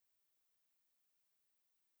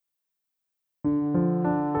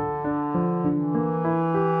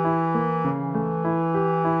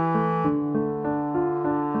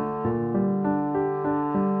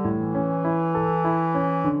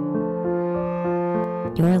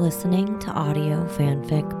You're listening to Audio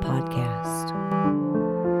Fanfic Podcast.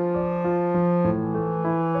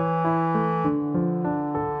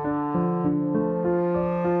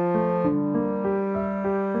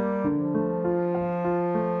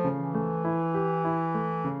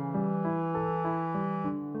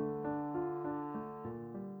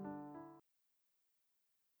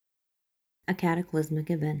 A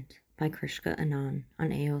Cataclysmic Event by Krishka Anand on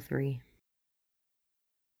AO3.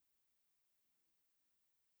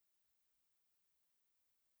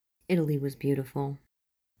 Italy was beautiful,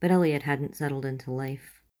 but Elliot hadn't settled into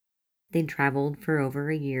life. They'd traveled for over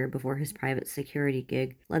a year before his private security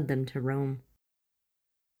gig led them to Rome.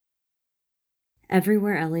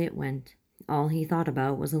 Everywhere Elliot went, all he thought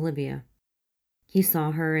about was Olivia. He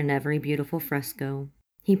saw her in every beautiful fresco.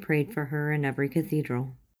 He prayed for her in every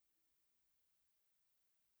cathedral.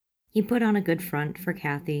 He put on a good front for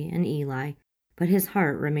Kathy and Eli, but his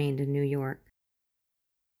heart remained in New York.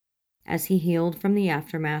 As he healed from the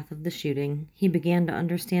aftermath of the shooting, he began to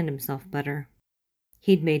understand himself better.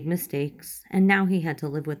 He'd made mistakes, and now he had to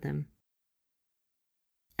live with them.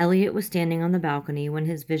 Elliot was standing on the balcony when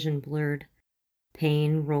his vision blurred.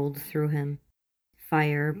 Pain rolled through him.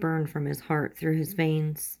 Fire burned from his heart through his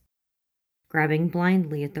veins. Grabbing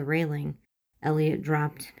blindly at the railing, Elliot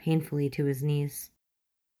dropped painfully to his knees.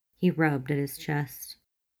 He rubbed at his chest.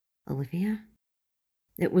 Olivia?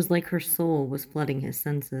 It was like her soul was flooding his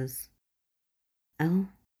senses. Elle?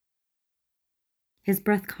 His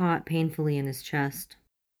breath caught painfully in his chest.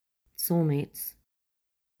 Soulmates.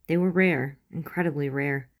 They were rare, incredibly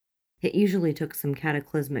rare. It usually took some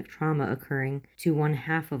cataclysmic trauma occurring to one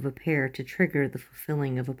half of a pair to trigger the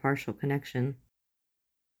fulfilling of a partial connection.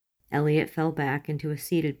 Elliot fell back into a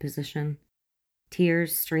seated position.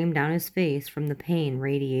 Tears streamed down his face from the pain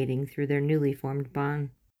radiating through their newly formed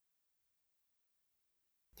bond.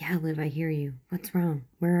 Yeah, Liv, I hear you. What's wrong?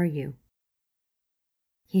 Where are you?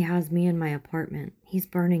 He has me in my apartment. He's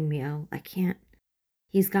burning me, Elle. I can't.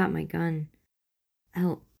 He's got my gun.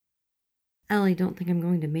 Elle, I don't think I'm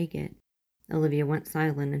going to make it. Olivia went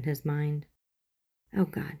silent in his mind. Oh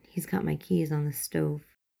God, he's got my keys on the stove.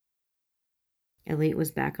 Elliot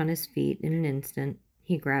was back on his feet in an instant.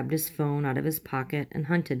 He grabbed his phone out of his pocket and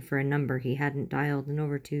hunted for a number he hadn't dialed in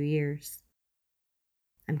over 2 years.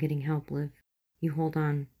 I'm getting help, Liv. You hold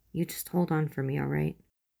on. You just hold on for me, all right?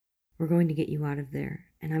 We're going to get you out of there,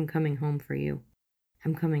 and I'm coming home for you.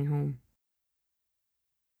 I'm coming home.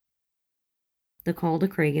 The call to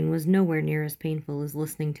Kragen was nowhere near as painful as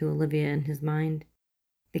listening to Olivia in his mind.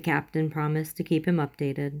 The captain promised to keep him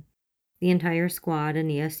updated. The entire squad and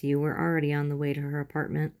ESU were already on the way to her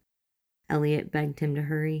apartment. Elliot begged him to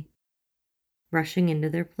hurry. Rushing into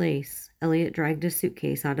their place, Elliot dragged a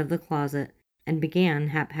suitcase out of the closet and began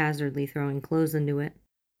haphazardly throwing clothes into it.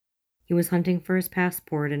 He was hunting for his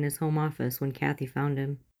passport in his home office when Kathy found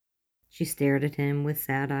him. She stared at him with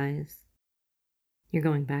sad eyes. You're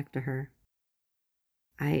going back to her.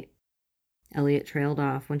 Elliot trailed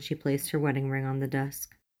off when she placed her wedding ring on the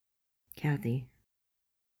desk. Kathy.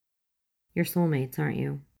 You're soulmates, aren't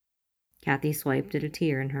you? Kathy swiped at a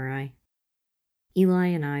tear in her eye. Eli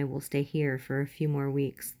and I will stay here for a few more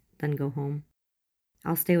weeks, then go home.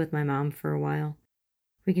 I'll stay with my mom for a while.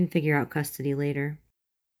 We can figure out custody later.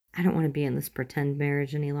 I don't want to be in this pretend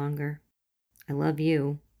marriage any longer. I love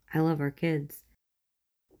you. I love our kids.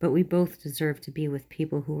 But we both deserve to be with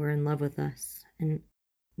people who are in love with us and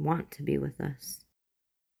want to be with us.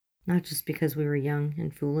 Not just because we were young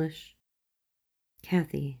and foolish.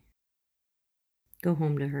 Kathy. Go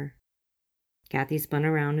home to her. Kathy spun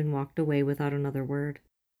around and walked away without another word.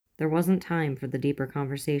 There wasn't time for the deeper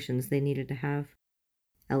conversations they needed to have.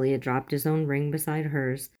 Elliot dropped his own ring beside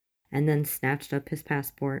hers and then snatched up his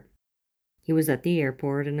passport. He was at the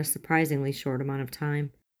airport in a surprisingly short amount of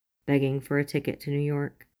time, begging for a ticket to New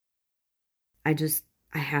York. I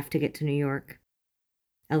have to get to New York.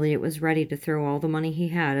 Elliot was ready to throw all the money he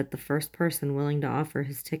had at the first person willing to offer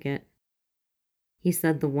his ticket. He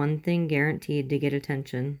said the one thing guaranteed to get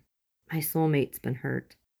attention. My soulmate's been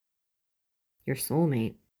hurt. Your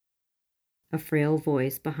soulmate? A frail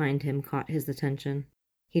voice behind him caught his attention.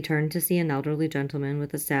 He turned to see an elderly gentleman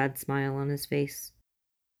with a sad smile on his face.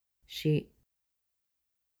 She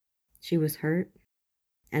was hurt,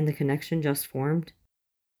 and the connection just formed.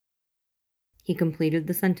 He completed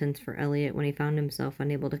the sentence for Elliot when he found himself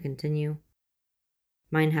unable to continue.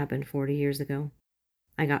 Mine happened 40 years ago.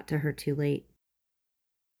 I got to her too late.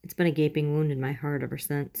 It's been a gaping wound in my heart ever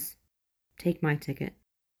since. Take my ticket.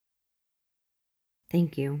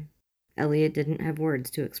 Thank you. Elliot didn't have words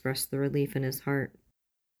to express the relief in his heart.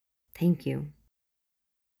 Thank you.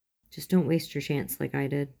 Just don't waste your chance like I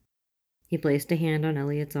did. He placed a hand on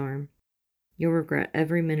Elliot's arm. You'll regret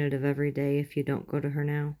every minute of every day if you don't go to her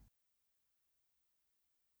now.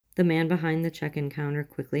 The man behind the check-in counter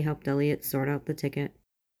quickly helped Elliot sort out the ticket.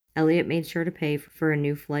 Elliot made sure to pay for a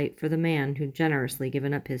new flight for the man who'd generously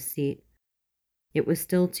given up his seat. It was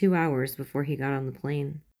still 2 hours before he got on the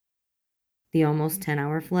plane. The almost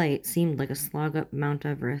 10-hour flight seemed like a slog up Mount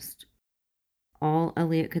Everest. All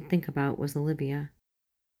Elliot could think about was Olivia.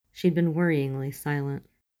 She'd been worryingly silent.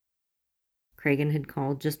 Cragen had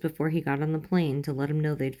called just before he got on the plane to let him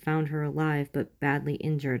know they'd found her alive but badly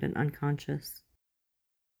injured and unconscious.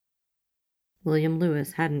 William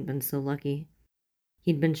Lewis hadn't been so lucky.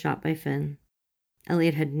 He'd been shot by Finn.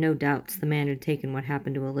 Elliot had no doubts the man had taken what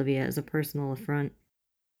happened to Olivia as a personal affront.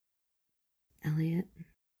 Elliot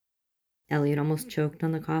almost choked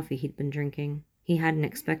on the coffee he'd been drinking. He hadn't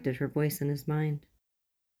expected her voice in his mind.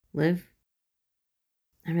 Liv?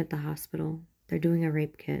 I'm at the hospital. They're doing a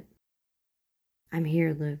rape kit. I'm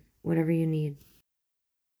here, Liv. Whatever you need.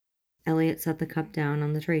 Elliot set the cup down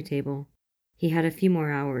on the tray table. He had a few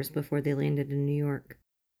more hours before they landed in New York.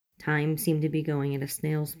 Time seemed to be going at a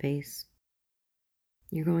snail's pace.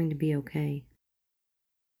 You're going to be okay.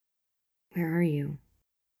 Where are you?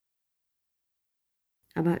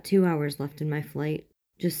 About 2 hours left in my flight.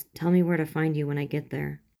 Just tell me where to find you when I get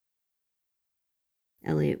there.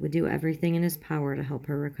 Elliot would do everything in his power to help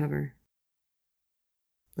her recover.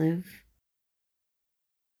 Liv?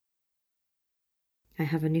 I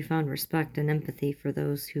have a newfound respect and empathy for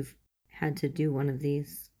those who've had to do one of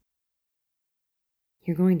these.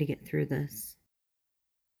 You're going to get through this.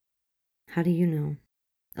 How do you know?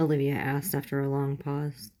 Olivia asked after a long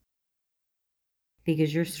pause.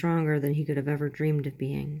 Because you're stronger than he could have ever dreamed of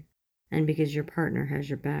being, and because your partner has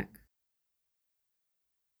your back.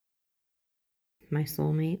 My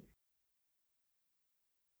soulmate?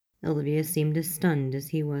 Olivia seemed as stunned as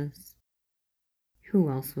he was. Who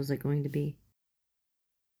else was it going to be?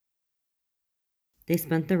 They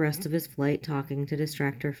spent the rest of his flight talking to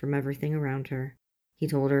distract her from everything around her. He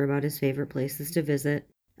told her about his favorite places to visit,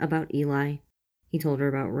 about Eli. He told her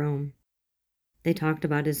about Rome. They talked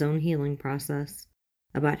about his own healing process,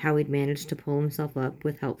 about how he'd managed to pull himself up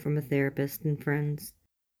with help from a therapist and friends.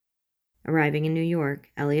 Arriving in New York,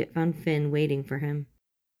 Elliot found Finn waiting for him.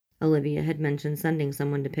 Olivia had mentioned sending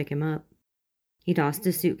someone to pick him up. He tossed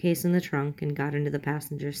his suitcase in the trunk and got into the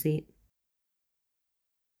passenger seat.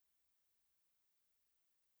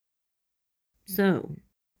 So,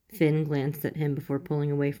 Finn glanced at him before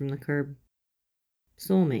pulling away from the curb.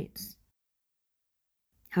 Soulmates.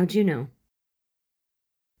 How'd you know?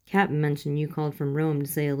 Captain mentioned you called from Rome to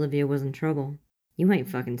say Olivia was in trouble. You ain't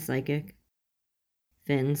fucking psychic.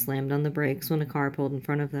 Finn slammed on the brakes when a car pulled in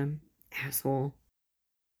front of them. Asshole.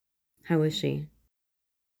 How is she?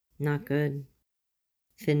 Not good.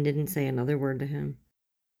 Finn didn't say another word to him.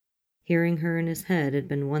 Hearing her in his head had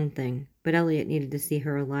been one thing, but Elliot needed to see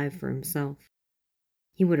her alive for himself.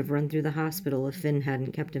 He would have run through the hospital if Finn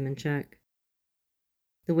hadn't kept him in check.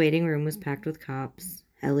 The waiting room was packed with cops.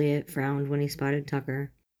 Elliot frowned when he spotted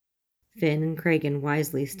Tucker. Finn and Cragen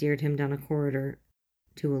wisely steered him down a corridor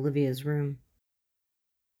to Olivia's room.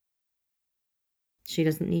 She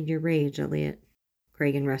doesn't need your rage, Elliot.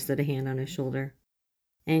 Cragen rested a hand on his shoulder.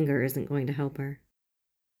 Anger isn't going to help her.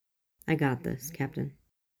 I got this, Captain.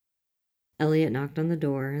 Elliot knocked on the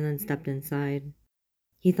door and then stepped inside.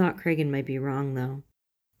 He thought Cragen might be wrong, though.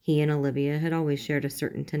 He and Olivia had always shared a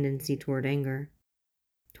certain tendency towards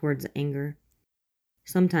anger.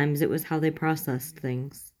 Sometimes it was how they processed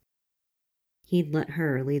things. He'd let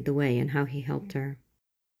her lead the way in how he helped her.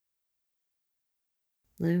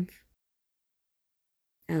 Liv?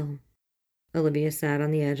 Elle. Olivia sat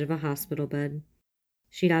on the edge of a hospital bed.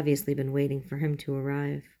 She'd obviously been waiting for him to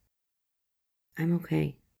arrive. I'm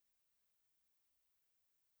okay.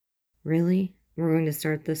 Really? We're going to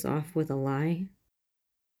start this off with a lie?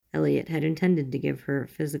 Elliot had intended to give her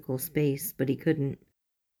physical space, but he couldn't.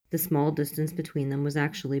 The small distance between them was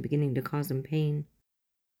actually beginning to cause him pain.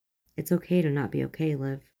 It's okay to not be okay,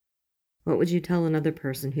 Liv. What would you tell another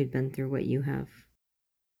person who'd been through what you have?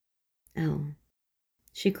 Elle.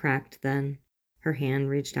 She cracked then. Her hand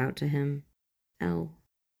reached out to him. Elle.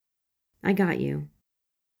 I got you.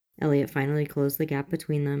 Elliot finally closed the gap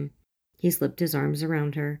between them. He slipped his arms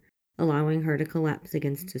around her, allowing her to collapse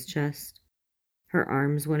against his chest. Her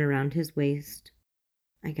arms went around his waist.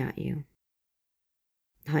 I got you.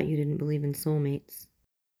 Thought you didn't believe in soulmates.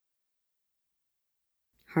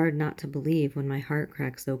 Hard not to believe when my heart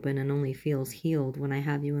cracks open and only feels healed when I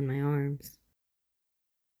have you in my arms.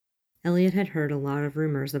 Elliot had heard a lot of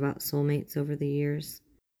rumors about soulmates over the years.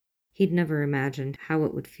 He'd never imagined how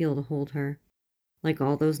it would feel to hold her, like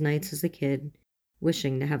all those nights as a kid,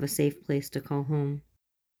 wishing to have a safe place to call home.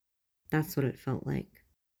 That's what it felt like.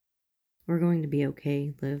 We're going to be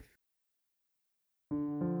okay, Liv.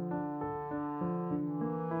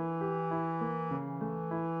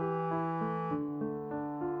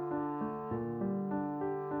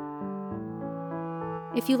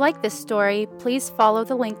 If you like this story, please follow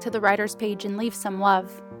the link to the writer's page and leave some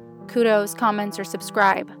love. Kudos, comments, or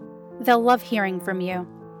subscribe. They'll love hearing from you.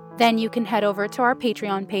 Then you can head over to our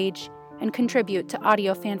Patreon page and contribute to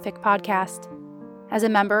Audio Fanfic Podcast. As a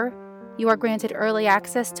member, you are granted early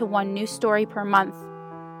access to one new story per month.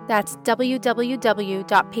 That's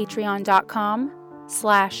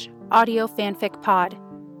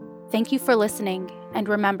www.patreon.com/audiofanficpod. Thank you for listening, and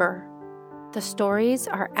remember, the stories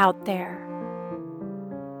are out there.